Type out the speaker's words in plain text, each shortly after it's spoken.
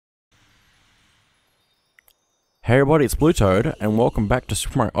Hey everybody, it's BlueToad, and welcome back to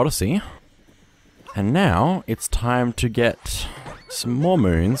Super Mario Odyssey. And now, it's time to get some more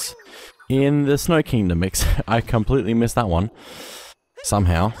moons in the Snow Kingdom mix. I completely missed that one.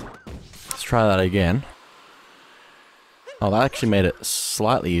 Somehow. Let's try that again. Oh, that actually made it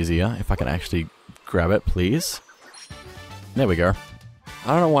slightly easier, if I can actually grab it, please. There we go. I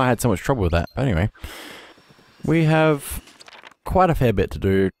don't know why I had so much trouble with that, but anyway. We have quite a fair bit to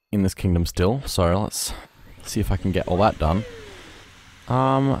do in this kingdom still, so let's see if I can get all that done.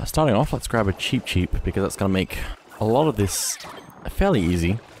 Starting off, let's grab a Cheep because that's going to make a lot of this fairly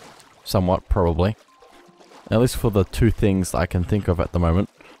easy. Somewhat, probably. At least for the two things that I can think of at the moment.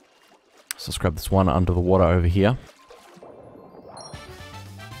 So let's grab this one under the water over here.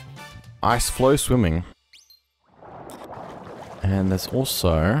 Ice flow swimming. And there's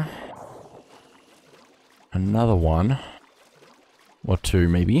also another one. Or two,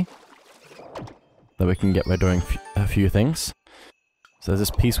 maybe. That we can get by doing a few things. So there's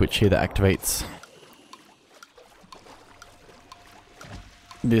this P-switch here that activates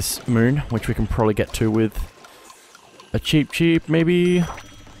this moon, which we can probably get to with a Cheep, maybe.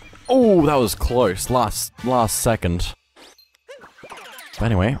 Oh, that was close. Last second. But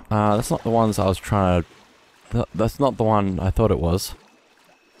anyway, that's not the ones I was trying to... That's not the one I thought it was.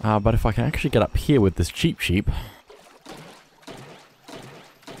 But if I can actually get up here with this Cheep,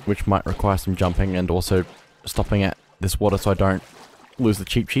 which might require some jumping and also stopping at this water so I don't lose the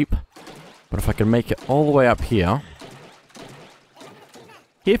Cheep. But if I can make it all the way up here...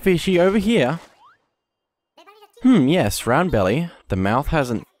 Here, fishy, over here! Yes, round belly. The mouth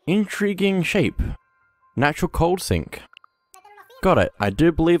has an intriguing shape. Natural cold sink. Got it. I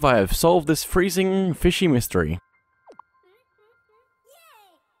do believe I have solved this freezing fishy mystery.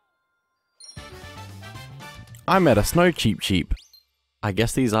 I met a snow Cheep. I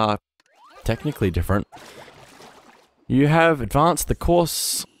guess these are technically different. You have advanced the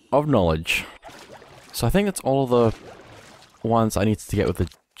course of knowledge. So I think that's all the ones I need to get with the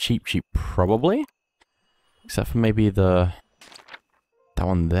Cheep, probably. Except for maybe that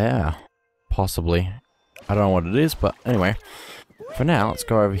one there. Possibly. I don't know what it is, but anyway. For now, let's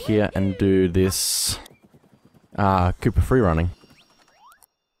go over here and do this Koopa free running.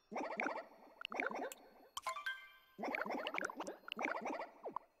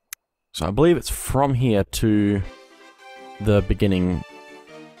 So I believe it's from here to the beginning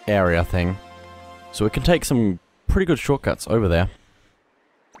area thing. So we can take some pretty good shortcuts over there.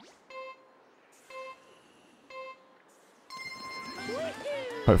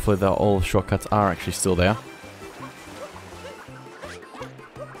 Hopefully all the shortcuts are actually still there.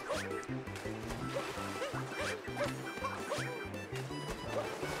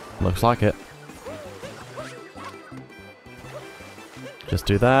 Looks like it. Just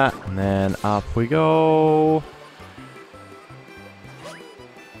do that, and then up we go.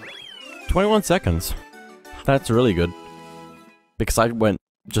 21 seconds. That's really good. Because I went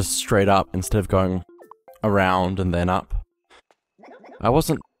just straight up instead of going around and then up. I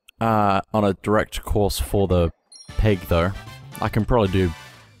wasn't on a direct course for the peg though. I can probably do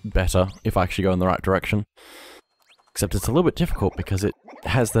better if I actually go in the right direction. Except it's a little bit difficult because it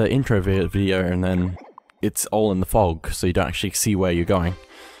has the intro video and then it's all in the fog, so you don't actually see where you're going.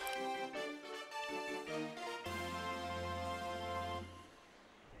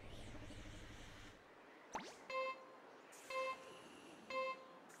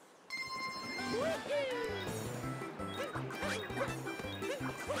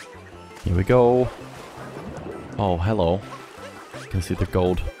 Here we go. Oh, hello. You can see the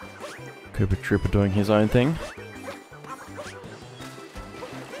gold Koopa Trooper doing his own thing.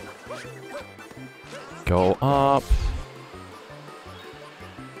 Go up.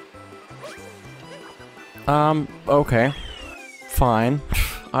 Okay. Fine.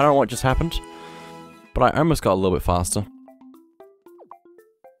 I don't know what just happened. But I almost got a little bit faster.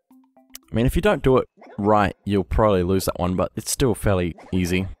 I mean, if you don't do it right, you'll probably lose that one, but it's still fairly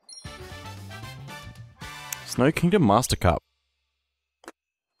easy. Snow Kingdom Master Cup.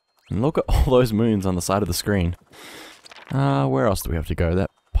 And look at all those moons on the side of the screen. Where else do we have to go?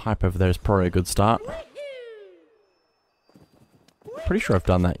 That pipe over there is probably a good start. Pretty sure I've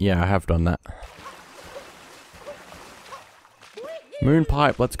done that. Yeah, I have done that. Moon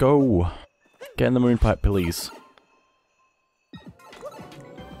pipe, let's go. Get in the moon pipe, please.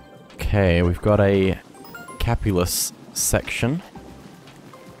 Okay, we've got a Capulus section.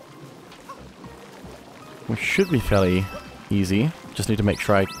 Which should be fairly easy. Just need to make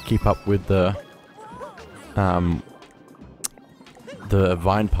sure I keep up with the vine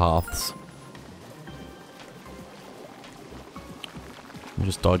paths. And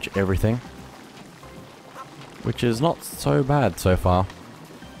just dodge everything. which is not so bad so far.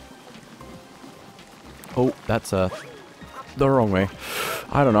 Oh, that's the wrong way.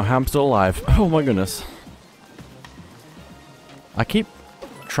 I don't know how I'm still alive. Oh my goodness. I keep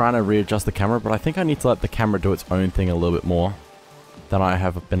trying to readjust the camera, but I think I need to let the camera do its own thing a little bit more than I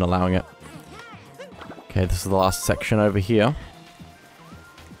have been allowing it. Okay, this is the last section over here.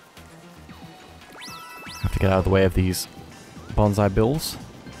 Have to get out of the way of these bonsai bills.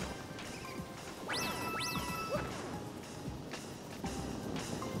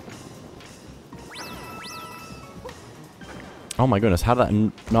 Oh my goodness, how did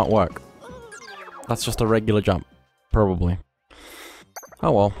that not work? That's just a regular jump, probably.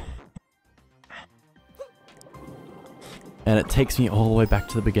 Oh well. And it takes me all the way back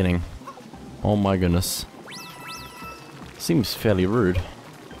to the beginning. Oh my goodness. Seems fairly rude.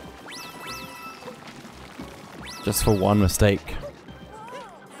 Just for one mistake.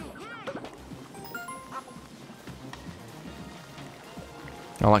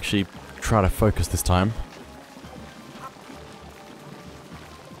 I'll actually try to focus this time.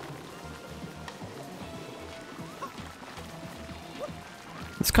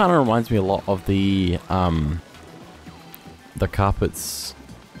 This kind of reminds me a lot of the carpets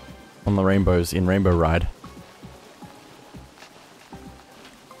on the rainbows in Rainbow Ride.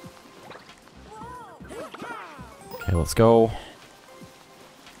 Okay, let's go.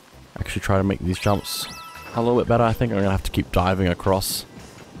 Actually try to make these jumps a little bit better. I think I'm gonna have to keep diving across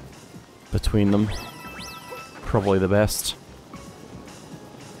between them. Probably the best.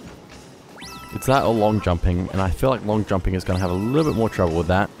 It's that or long jumping, and I feel like long jumping is going to have a little bit more trouble with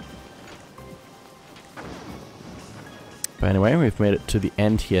that. But anyway, we've made it to the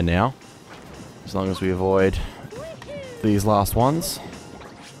end here now. As long as we avoid these last ones.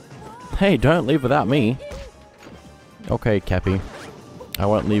 Hey, don't leave without me. Okay, Cappy. I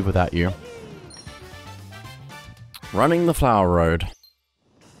won't leave without you. Running the flower road.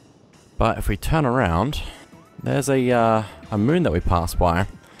 But if we turn around, there's a moon that we passed by.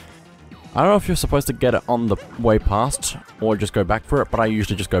 I don't know if you're supposed to get it on the way past, or just go back for it, but I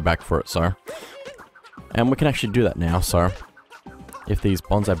usually just go back for it, so. And we can actually do that now, so. If these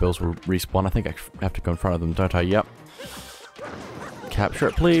bonsai bills will respawn, I think I have to go in front of them, don't I? Yep. Capture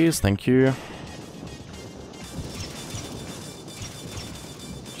it, please. Thank you.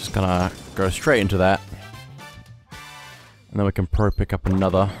 Just gonna go straight into that. And then we can probably pick up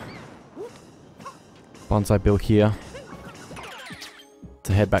another bonsai bill here.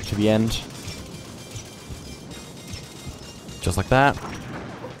 To head back to the end. Just like that.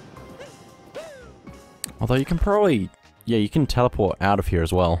 Although you can probably... yeah, you can teleport out of here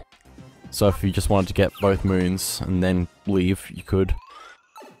as well. So if you just wanted to get both moons and then leave, you could.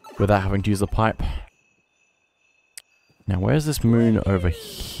 Without having to use the pipe. Now where's this moon over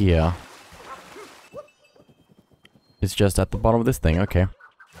here? It's just at the bottom of this thing, okay.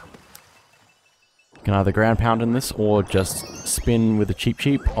 You can either ground pound in this or just spin with the cheap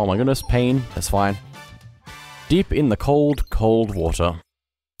cheap. Oh my goodness, pain. That's fine. Deep in the cold, cold water.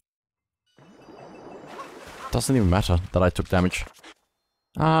 Doesn't even matter that I took damage.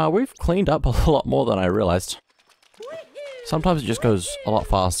 We've cleaned up a lot more than I realized. Sometimes it just goes a lot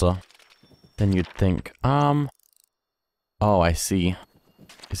faster than you'd think. Oh, I see.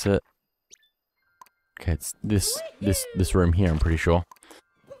 Is it? Okay, it's this room here, I'm pretty sure.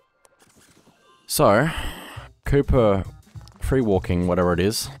 So, Cooper free walking, whatever it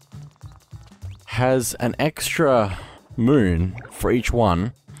is, has an extra moon for each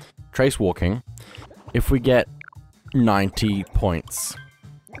one, trace walking, if we get 90 points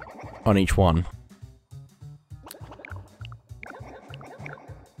on each one.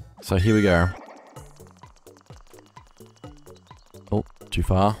 So here we go. Oh, too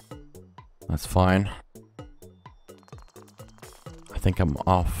far. That's fine. I think I'm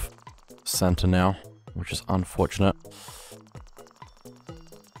off center now, which is unfortunate.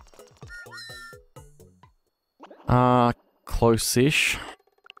 Close-ish.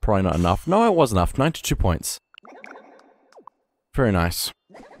 Probably not enough. No, it was enough. 92 points. Very nice.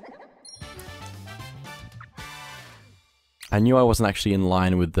 I knew I wasn't actually in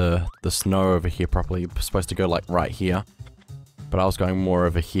line with the snow over here properly. It was supposed to go like right here. But I was going more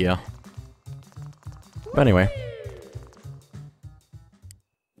over here. But anyway.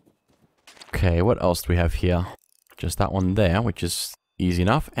 Okay, what else do we have here? Just that one there, which is easy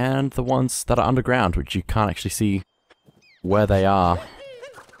enough. And the ones that are underground, which you can't actually see where they are.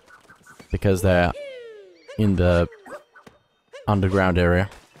 Because they're in the underground area.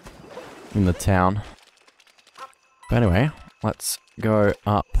 In the town. But anyway, let's go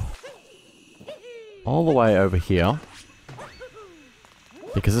up all the way over here.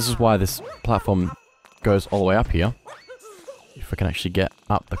 Because this is why this platform goes all the way up here. If I can actually get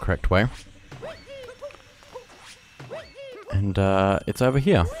up the correct way. And it's over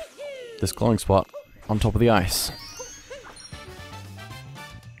here. This glowing spot on top of the ice.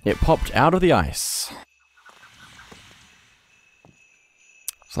 It popped out of the ice.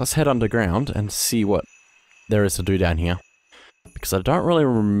 So let's head underground and see what there is to do down here. Because I don't really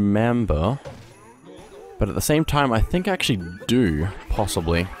remember. But at the same time, I think I actually do,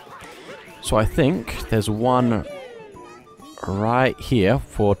 possibly. So I think there's one right here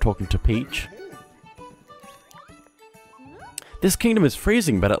for talking to Peach. This kingdom is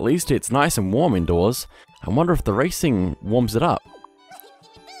freezing, but at least it's nice and warm indoors. I wonder if the racing warms it up.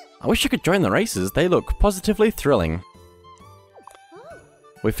 I wish I could join the races. They look positively thrilling.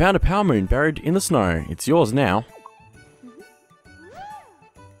 We found a power moon buried in the snow. It's yours now.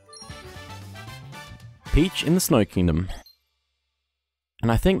 Peach in the Snow Kingdom.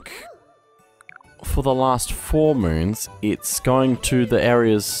 And I think for the last 4 moons, it's going to the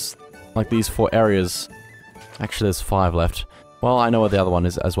areas, like these 4 areas. Actually, there's 5 left. Well, I know where the other one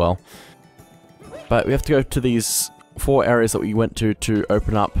is as well. But we have to go to these 4 areas that we went to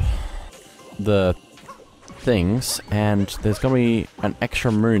open up the things. And there's going to be an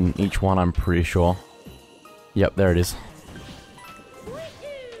extra moon in each one, I'm pretty sure. Yep, there it is.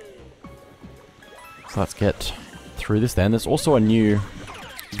 So let's get through this then. There's also a new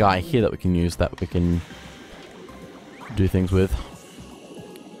guy here that we can use that we can do things with.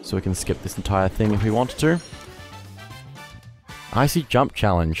 So we can skip this entire thing if we wanted to. Icy Jump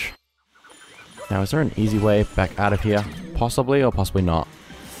Challenge. Now, is there an easy way back out of here? Possibly or possibly not.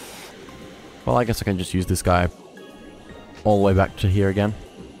 Well, I guess I can just use this guy all the way back to here again.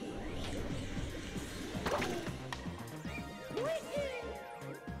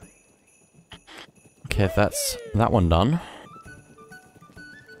 Okay, that's that one done.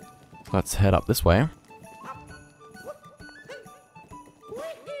 Let's head up this way.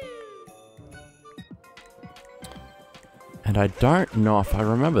 And I don't know if I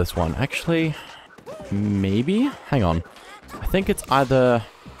remember this one. Actually, maybe? Hang on. I think it's either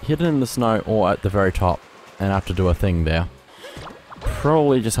hidden in the snow or at the very top. And I have to do a thing there.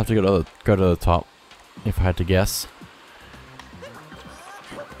 Probably just have to go to the top, if I had to guess.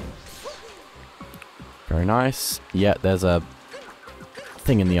 Very nice. Yeah, there's a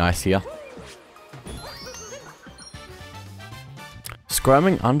thing in the ice here.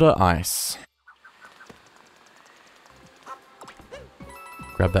 Squirming under ice.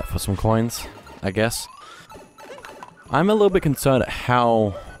 Grab that for some coins, I guess. I'm a little bit concerned at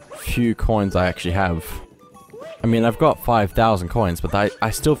how few coins I actually have. I mean, I've got 5,000 coins, but I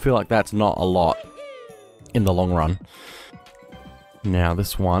still feel like that's not a lot in the long run. Now,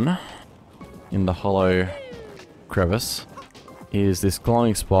 this one in the hollow crevice is this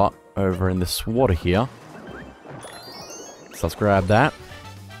glowing spot over in this water here. So let's grab that.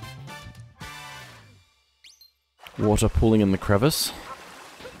 Water pooling in the crevice.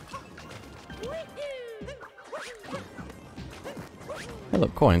 Hey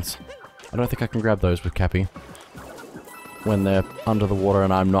look, coins. I don't think I can grab those with Cappy when they're under the water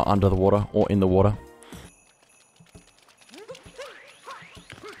and I'm not under the water or in the water.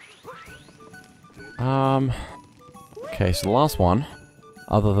 Okay, so the last one,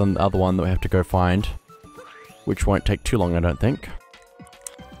 other than the other one that we have to go find, which won't take too long I don't think,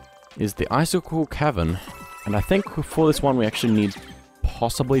 is the Icicle Cavern. And I think for this one we actually need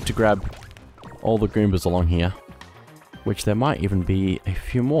possibly to grab all the Goombas along here. Which there might even be a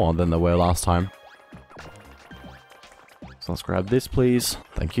few more than there were last time. So let's grab this please.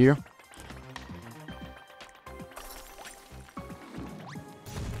 Thank you.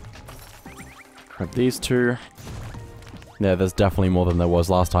 Grab these 2. Yeah, there's definitely more than there was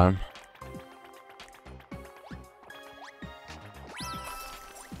last time.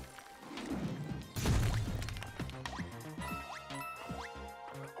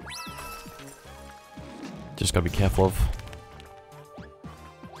 Just gotta be careful of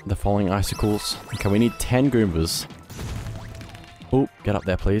the falling icicles. Okay, we need 10 Goombas. Oh, get up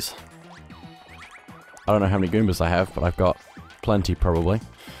there, please. I don't know how many Goombas I have, but I've got plenty, probably.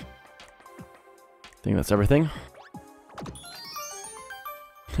 I think that's everything.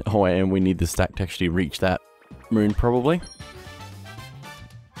 Oh, and we need the stack to actually reach that moon, probably.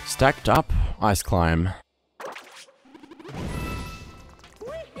 Stacked up ice climb.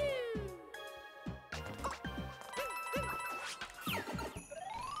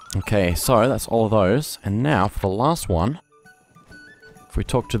 Okay, so that's all of those. And now for the last one, if we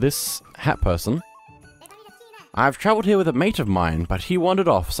talk to this hat person. I've traveled here with a mate of mine, but he wandered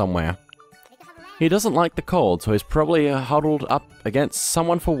off somewhere. He doesn't like the cold, so he's probably huddled up against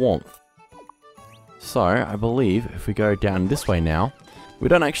someone for warmth. So, I believe if we go down this way now, we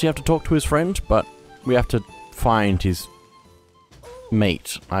don't actually have to talk to his friend, but we have to find his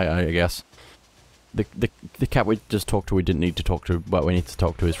mate, I guess. The cat we just talked to, we didn't need to talk to, but we need to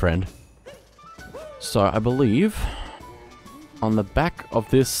talk to his friend. So, I believe on the back of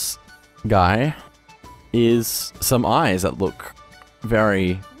this guy is some eyes that look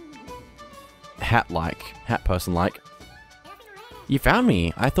very hat-like, hat person-like. You found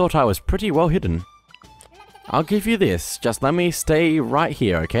me. I thought I was pretty well hidden. I'll give you this. Just let me stay right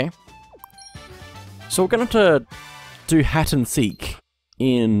here, okay? So we're going to have to do hat and seek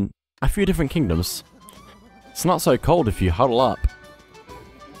in a few different kingdoms. It's not so cold if you huddle up.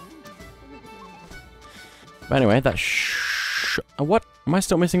 But anyway, that's what? Am I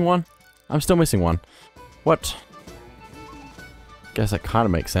still missing one? I'm still missing one. What? Guess that kind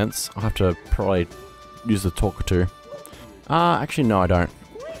of makes sense. I'll have to probably use the talker too. Actually no, I don't.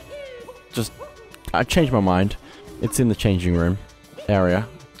 I changed my mind. It's in the changing room area.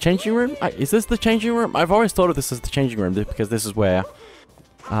 Changing room? Is this the changing room? I've always thought of this as the changing room because this is where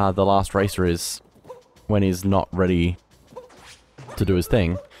the last racer is when he's not ready to do his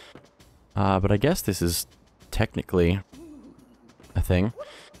thing. But I guess this is technically a thing.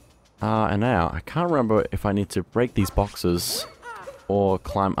 And now, I can't remember if I need to break these boxes or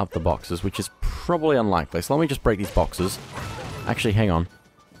climb up the boxes, which is probably unlikely. So let me just break these boxes. Actually, hang on.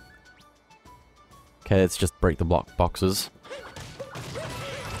 Okay, let's just break the boxes.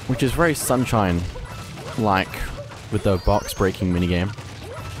 Which is very Sunshine-like with the box breaking minigame.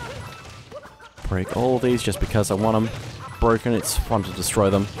 Break all these just because I want them broken. It's fun to destroy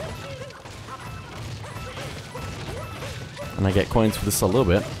them. And I get coins for this a little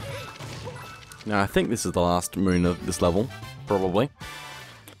bit. Now, I think this is the last moon of this level. Probably.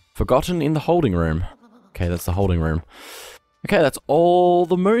 Forgotten in the holding room. Okay, that's the holding room. Okay, that's all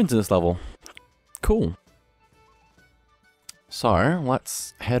the moons in this level. Cool. So,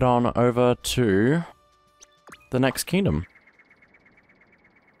 let's head on over to the next kingdom.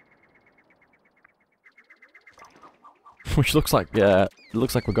 Which looks like, it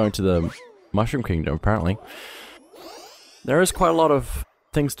looks like we're going to the Mushroom Kingdom, apparently. There is quite a lot of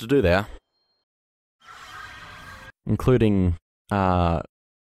things to do there. Including, plenty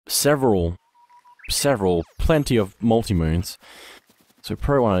of multi-moons. So we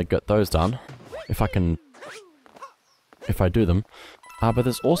probably want to get those done. If I do them. But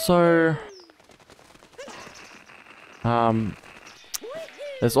there's also...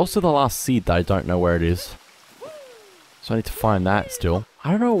 there's also the last seed that I don't know where it is. So I need to find that still.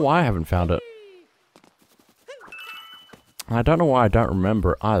 I don't know why I haven't found it. I don't know why I don't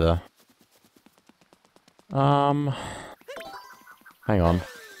remember it either. Hang on.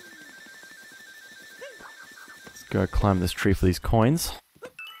 Let's go climb this tree for these coins.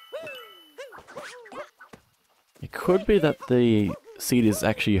 It could be that the seed is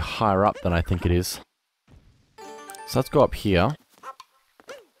actually higher up than I think it is. So let's go up here.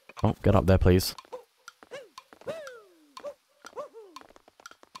 Oh, get up there, please.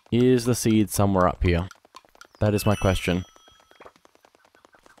 Is the seed somewhere up here? That is my question.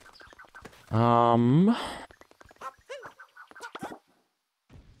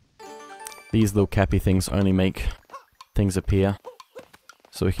 These little cappy things only make things appear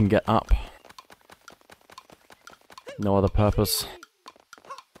so we can get up. No other purpose.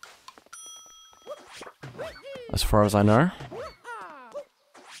 As far as I know.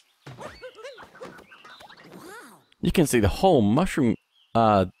 You can see the whole mushroom,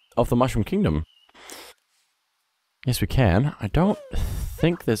 of the Mushroom Kingdom. Yes, we can. I don't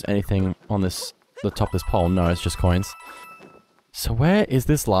think there's anything on this, the top of this pole. No, it's just coins. So where is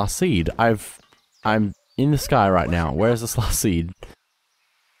this last seed? I'm in the sky right now. Where is this last seed?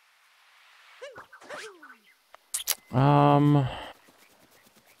 I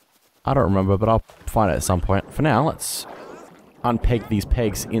don't remember, but I'll find it at some point. For now, let's unpeg these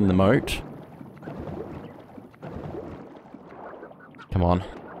pegs in the moat. Come on.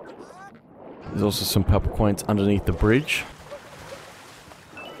 There's also some purple coins underneath the bridge.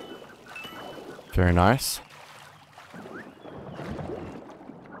 Very nice.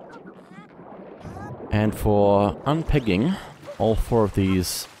 And for unpegging all 4 of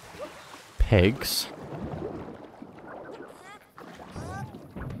these pegs,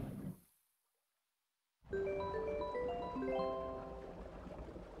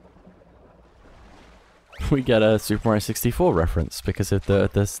 we get a Super Mario 64 reference because of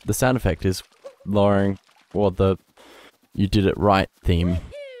the sound effect is lowering, or the you did it right theme,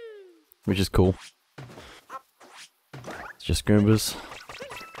 which is cool. It's just Goombas.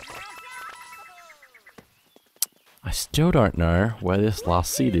 I still don't know where this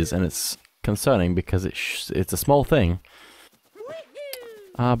last seed is, and it's concerning because it's a small thing.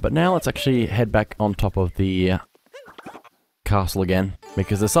 But now let's actually head back on top of the castle again,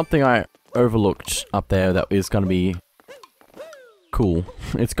 because there's something I overlooked up there that is going to be cool.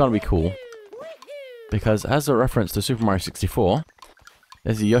 It's going to be cool. Because as a reference to Super Mario 64,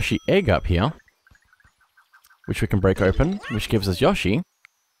 there's a Yoshi egg up here, which we can break open, which gives us Yoshi.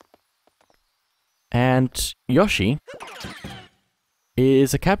 And Yoshi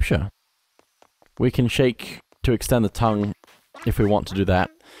is a capture. We can shake to extend the tongue if we want to do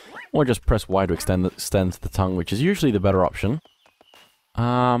that, or just press Y to extend the tongue, which is usually the better option.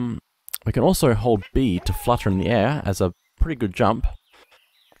 We can also hold B to flutter in the air as a pretty good jump.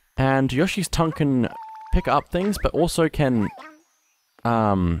 And Yoshi's tongue can pick up things, but also can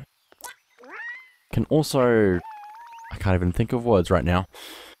also, I can't even think of words right now,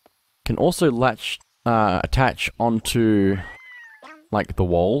 can also attach onto, like, the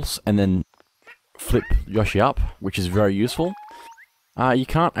walls, and then flip Yoshi up, which is very useful. You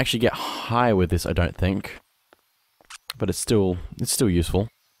can't actually get high with this, I don't think, but it's still useful.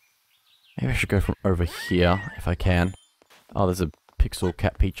 Maybe I should go from over here, if I can. Oh, there's a Pixel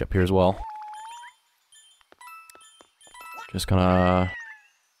Cat Peach up here as well. Just gonna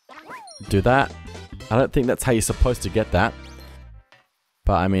do that. I don't think that's how you're supposed to get that,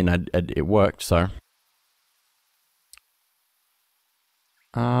 but I mean, it worked, so.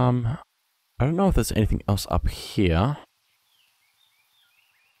 I don't know if there's anything else up here.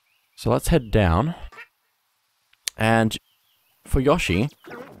 So let's head down. And for Yoshi,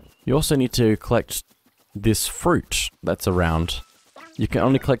 you also need to collect this fruit that's around. You can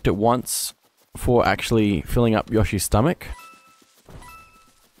only collect it once for actually filling up Yoshi's stomach.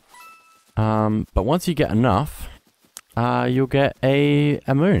 But once you get enough, you'll get a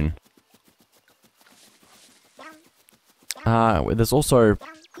moon. There's also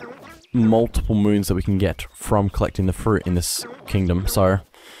multiple moons that we can get from collecting the fruit in this kingdom, so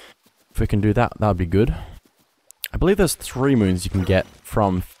if we can do that, that would be good. I believe there's 3 moons you can get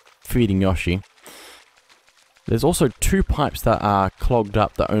from feeding Yoshi. There's also 2 pipes that are clogged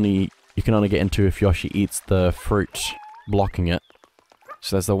up that you can only get into if Yoshi eats the fruit, blocking it.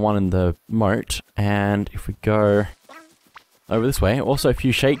 So there's the one in the moat, and if we go over this way, also if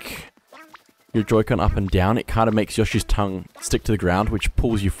you shake your Joy-Con up and down, it kind of makes Yoshi's tongue stick to the ground, which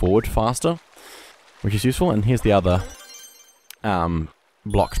pulls you forward faster, which is useful. And here's the other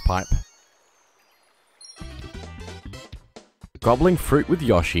blocked pipe. Gobbling fruit with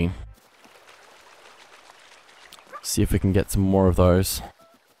Yoshi. See if we can get some more of those.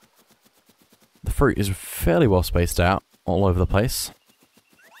 The fruit is fairly well spaced out all over the place.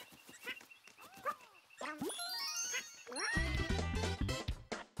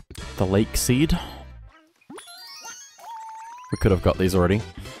 The lake seed. We could have got these already.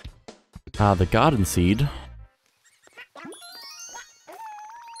 The garden seed.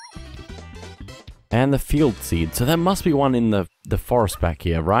 And the field seed. So there must be one in the forest back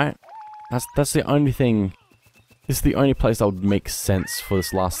here, right? That's the only thing. This is the only place that would make sense for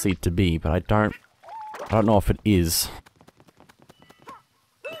this last seed to be, but I don't know if it is.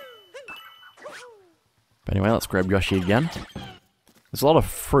 But anyway, let's grab Yoshi again. There's a lot of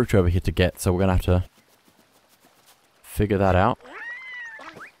fruit over here to get, so we're gonna have to figure that out.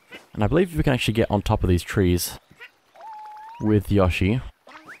 And I believe we can actually get on top of these trees with Yoshi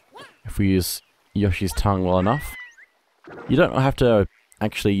if we use Yoshi's tongue well enough. You don't have to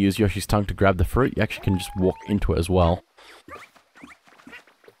actually use Yoshi's tongue to grab the fruit, you actually can just walk into it as well.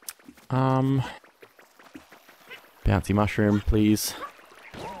 Bouncy mushroom, please.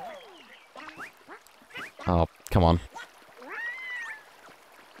 Oh, come on.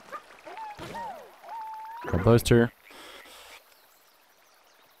 Grab those 2.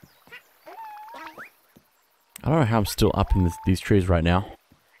 I don't know how I'm still up in these trees right now.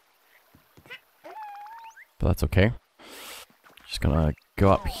 But that's okay. Just gonna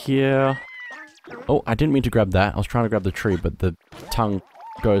go up here. Oh, I didn't mean to grab that. I was trying to grab the tree, but the tongue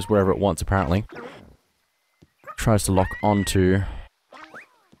goes wherever it wants, apparently. Tries to lock onto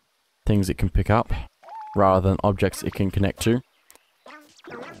things it can pick up, rather than objects it can connect to.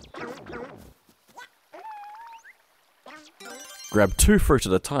 Grab 2 fruit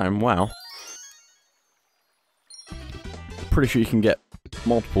at a time, wow. Pretty sure you can get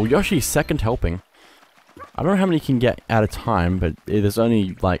multiple. Yoshi's second helping. I don't know how many you can get at a time, but there's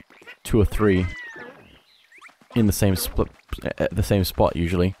only like 2 or 3 in the same spot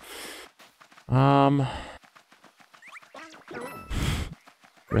usually. Rest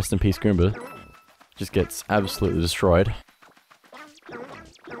in peace, Goomba. Just gets absolutely destroyed.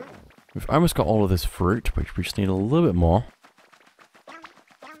 We've almost got all of this fruit, but we just need a little bit more.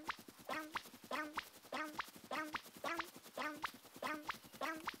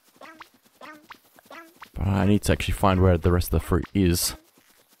 But I need to actually find where the rest of the fruit is.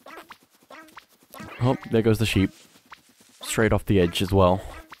 Oh, there goes the sheep. Straight off the edge as well.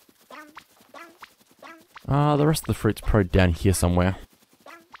 The rest of the fruit's probably down here somewhere.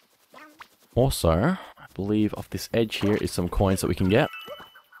 Also, I believe off this edge here is some coins that we can get.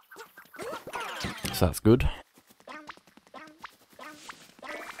 So that's good.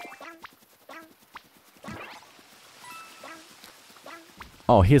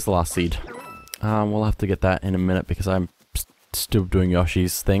 Oh, here's the last seed. We'll have to get that in a minute because I'm still doing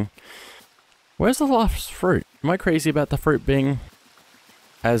Yoshi's thing. Where's the last fruit? Am I crazy about the fruit being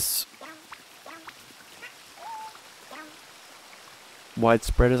as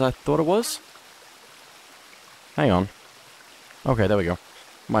widespread as I thought it was? Hang on. Okay, there we go.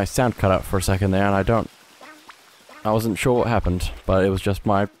 My sound cut out for a second there, and I wasn't sure what happened, but it was just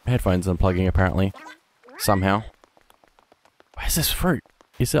my headphones unplugging apparently. Somehow. Where's this fruit?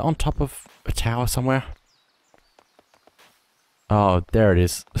 Is it on top of a tower somewhere? Oh, there it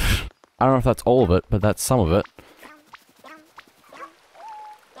is. I don't know if that's all of it, but that's some of it.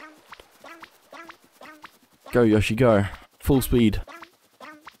 Go, Yoshi, go. Full speed.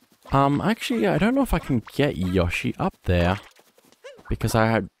 Actually, I don't know if I can get Yoshi up there. Because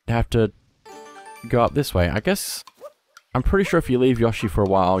I have to go up this way. I guess, I'm pretty sure if you leave Yoshi for a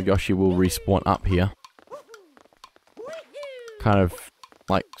while, Yoshi will respawn up here. Kind of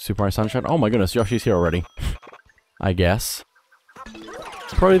like Super Mario Sunshine. Oh my goodness, Yoshi's here already. I guess.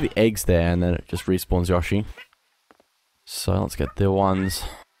 Probably the eggs there, and then it just respawns Yoshi. So let's get the ones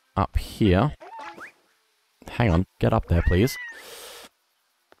up here. Hang on, get up there, please.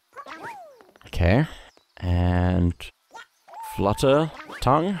 Okay. And flutter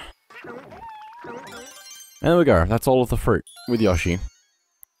tongue. And there we go. That's all of the fruit with Yoshi.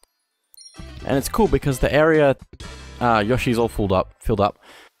 And it's cool because the area Yoshi's all filled up.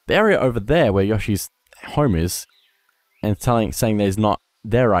 The area over there where Yoshi's home is, and saying there's not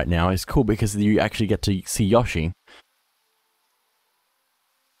there right now, is cool because you actually get to see Yoshi.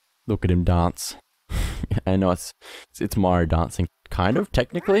 Look at him dance. I know it's Mario dancing, kind of,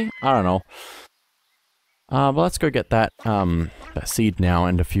 technically. I don't know. But let's go get that seed now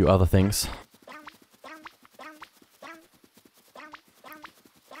and a few other things.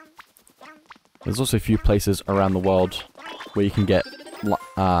 There's also a few places around the world where you can get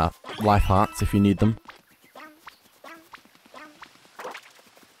life hearts if you need them.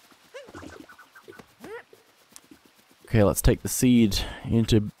 Okay, let's take the seed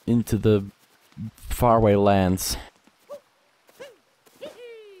into the faraway lands.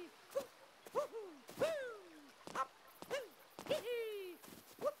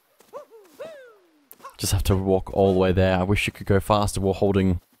 Just have to walk all the way there. I wish you could go faster while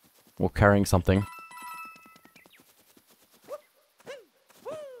carrying something.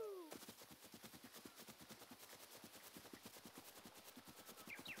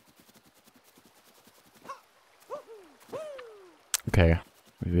 Okay,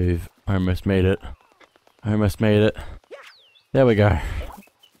 we've almost made it. Almost made it. There we go.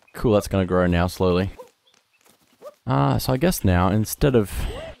 Cool, that's gonna grow now slowly. So I guess now, instead of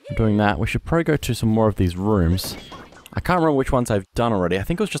doing that, we should probably go to some more of these rooms. I can't remember which ones I've done already. I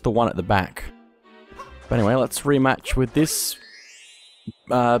think it was just the one at the back. But anyway, let's rematch with this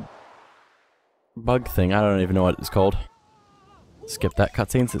bug thing. I don't even know what it's called. Skip that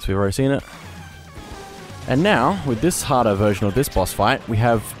cutscene since we've already seen it. And now, with this harder version of this boss fight, we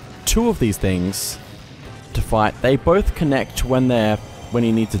have two of these things to fight. They both connect when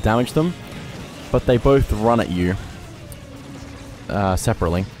you need to damage them, but they both run at you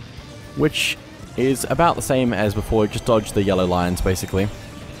separately, which is about the same as before. Just dodge the yellow lines, basically,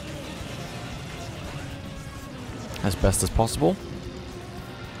 as best as possible.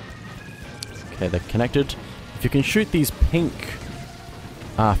 Okay, they're connected. If you can shoot these pink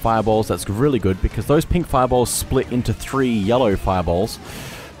fireballs, that's really good, because those pink fireballs split into 3 yellow fireballs,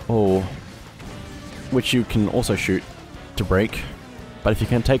 which you can also shoot to break. But if you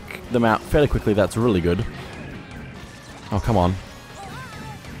can take them out fairly quickly, that's really good. Oh, come on.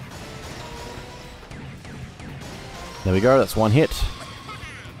 There we go, that's one hit.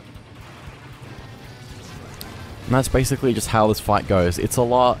 And that's basically just how this fight goes. It's got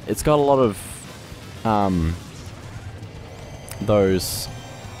a lot of those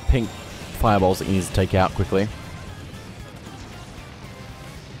pink fireballs that you need to take out quickly.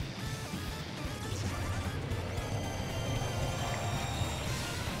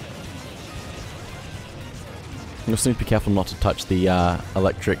 You just need to be careful not to touch the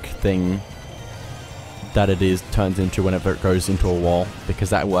electric thing that turns into whenever it goes into a wall, because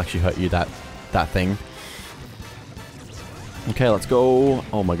that will actually hurt you, that thing. Okay, let's go.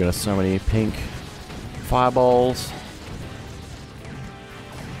 Oh my goodness, so many pink fireballs.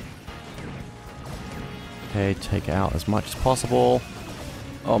 Okay, take out as much as possible.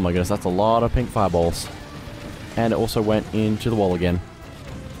 Oh my goodness, that's a lot of pink fireballs. And it also went into the wall again.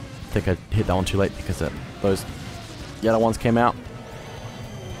 I think I hit that one too late because those yellow ones came out.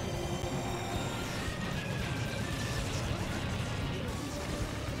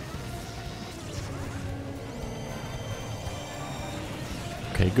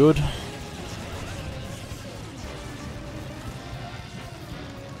 Okay, good.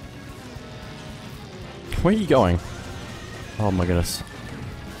 Where are you going? Oh my goodness.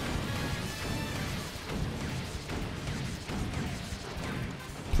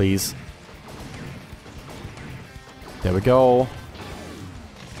 Please. There we go.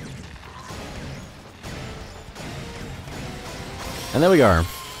 And there we go.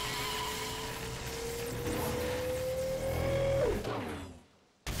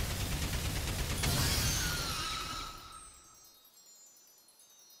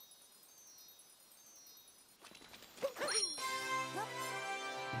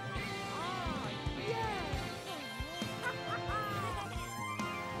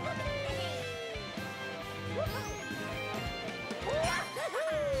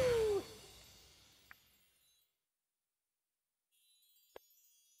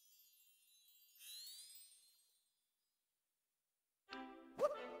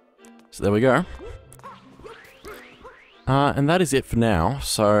 So there we go. And that is it for now.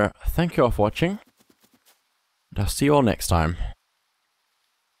 So thank you all for watching. And I'll see you all next time.